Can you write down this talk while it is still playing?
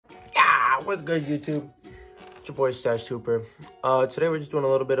What's good, YouTube? It's your boy StachedHooper. Today we're just doing a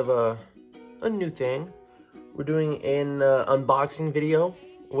little bit of a new thing. We're doing an unboxing video.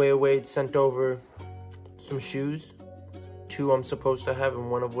 Wade sent over some shoes. 2 I'm supposed to have,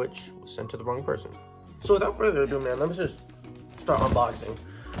 and 1 of which was sent to the wrong person. So without further ado, man, let's just start unboxing.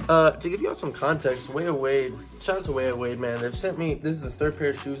 To give you all some context, Wade, shout out to Wade, man. They've sent me, this is the 3rd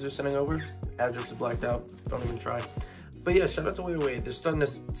pair of shoes they're sending over. Address is blacked out, don't even try. But yeah, shout out to Wade. They're starting to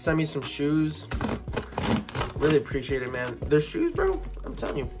send me some shoes. Really appreciate it, man. Their shoes, bro, I'm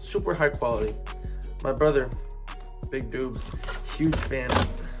telling you, super high quality. My brother, Big Doobs, huge fan,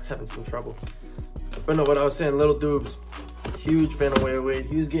 having some trouble. But no, what I was saying, Little Doobs, huge fan of Wade.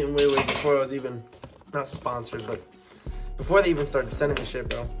 He was getting Wade before I was even, not sponsored, but before they even started sending me shit,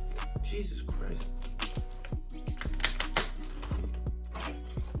 bro. Jesus Christ.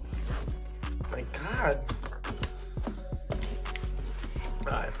 My God.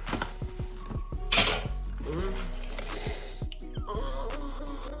 Alright.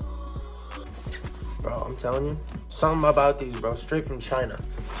 Bro, I'm telling you, something about these, bro. Straight from China.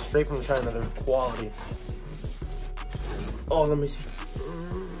 Straight from China, they're quality. Oh, let me see.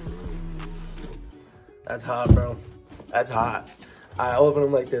 That's hot, bro. That's hot. I'll open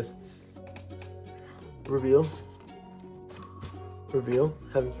them like this. Reveal. Reveal.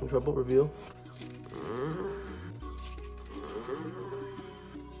 Having some trouble. Reveal.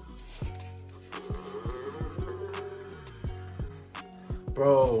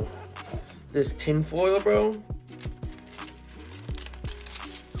 Bro, this tin foil, bro.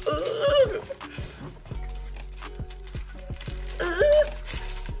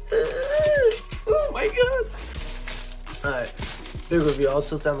 Oh my God. Alright, big reveal. I'll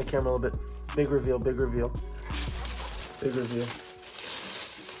tilt down the camera a little bit. Big reveal, big reveal. Big reveal.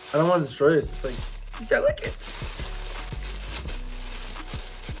 I don't want to destroy this. It's like delicate.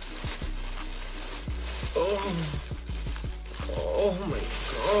 Oh my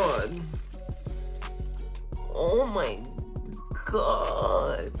God. Oh my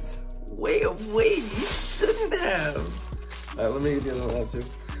God. Wait, you shouldn't have. Alright, let me get a little that too.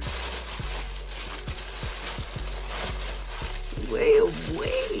 Wait,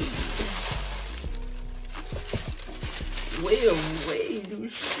 you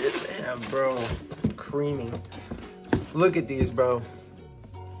shouldn't have, bro. Creamy. Look at these, bro.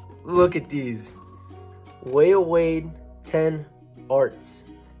 Look at these. Wade 10’S.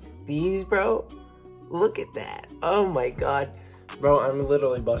 These, bro. Look at that. Oh my God. Bro, I'm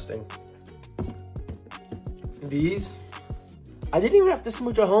literally busting. These. I didn't even have to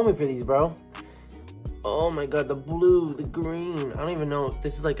smooch a homie for these, bro. Oh my God, the blue, the green. I don't even know.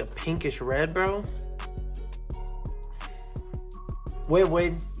 This is like a pinkish red, bro.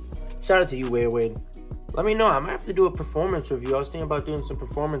 Wade. Shout out to you, Wade. Let me know. I might have to do a performance review. I was thinking about doing some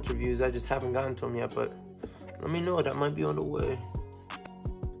performance reviews. I just haven't gotten to them yet, but let me know. That might be on the way.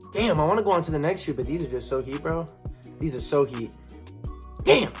 Damn, I want to go on to the next shoe, but these are just so heat, bro. These are so heat.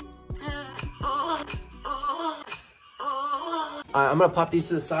 Damn. I'm going to pop these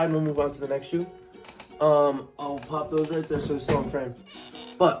to the side and we'll move on to the next shoe. I'll pop those right there so they're still in frame.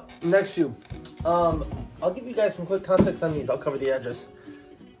 But, next shoe. I'll give you guys some quick context on these. I'll cover the address.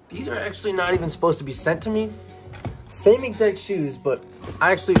 These are actually not even supposed to be sent to me. Same exact shoes, but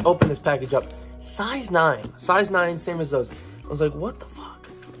I actually opened this package up. Size 9. Size 9, same as those. I was like, what the fuck?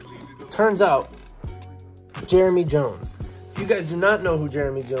 Turns out, Jeremy Jones. If you guys do not know who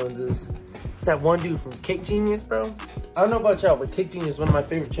Jeremy Jones is, it's that one dude from Cake Genius, bro. I don't know about y'all, but Cake Genius is one of my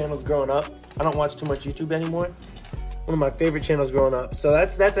favorite channels growing up. I don't watch too much YouTube anymore. One of my favorite channels growing up. So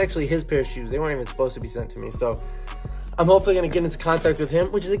that's actually his pair of shoes. They weren't even supposed to be sent to me. So I'm hopefully going to get into contact with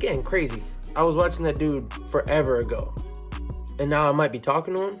him, which is, again, crazy. I was watching that dude forever ago. And now I might be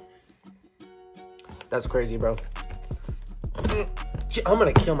talking to him. That's crazy, bro. I'm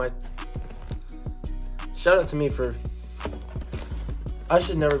going to kill my... Shout out to me for... I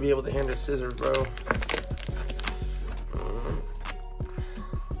should never be able to handle scissors, bro.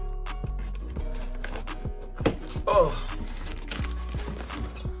 Oh.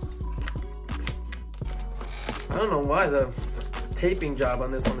 I don't know why the taping job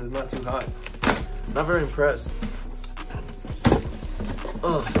on this one is not too hot. Not very impressed.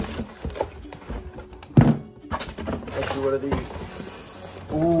 Ugh. Let's see, what are these?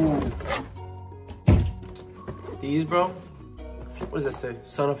 Ooh. These, bro? What does that say?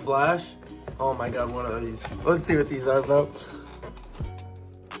 Son of Flash? Oh my God, what are these? Let's see what these are, bro.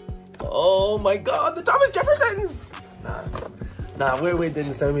 Oh my God, the Thomas Jeffersons! Nah, Wade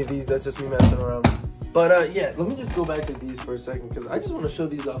didn't send me these. That's just me messing around. But yeah, let me just go back to these for a second because I just want to show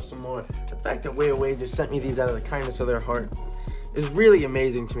these off some more. The fact that Wade just sent me these out of the kindness of their heart is really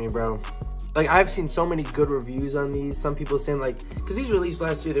amazing to me, bro. like, I've seen so many good reviews on these. Some people saying, like, because these released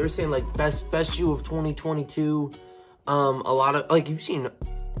last year, they were saying, like, best shoe of 2022. A lot of, like, I've seen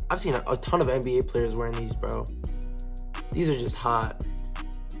a ton of NBA players wearing these, bro. These are just hot.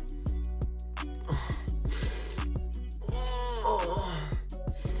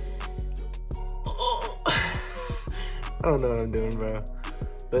 I don't know what I'm doing, bro.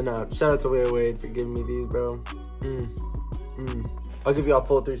 But nah, shout out to Wade for giving me these, bro. I'll give y'all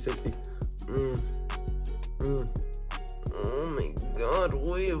full 360. Oh my god,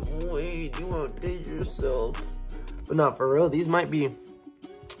 Wade, you outdid yourself. But nah, for real, these might be,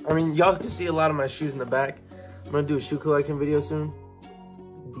 I mean, y'all can see a lot of my shoes in the back. I'm gonna do a shoe collection video soon.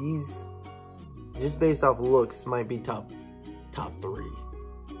 These, just based off looks, might be top three.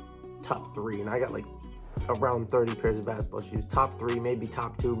 Top three, and I got like around 30 pairs of basketball shoes. Top three, maybe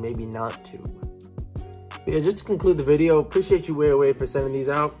top two, maybe not two. But yeah, just to conclude the video, appreciate you Wade for sending these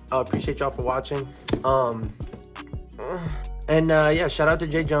out. Appreciate y'all for watching. Yeah, shout out to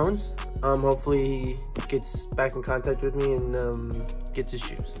Jay Jones. Hopefully he gets back in contact with me and gets his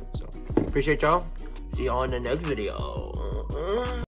shoes. So appreciate y'all. See y'all in the next video.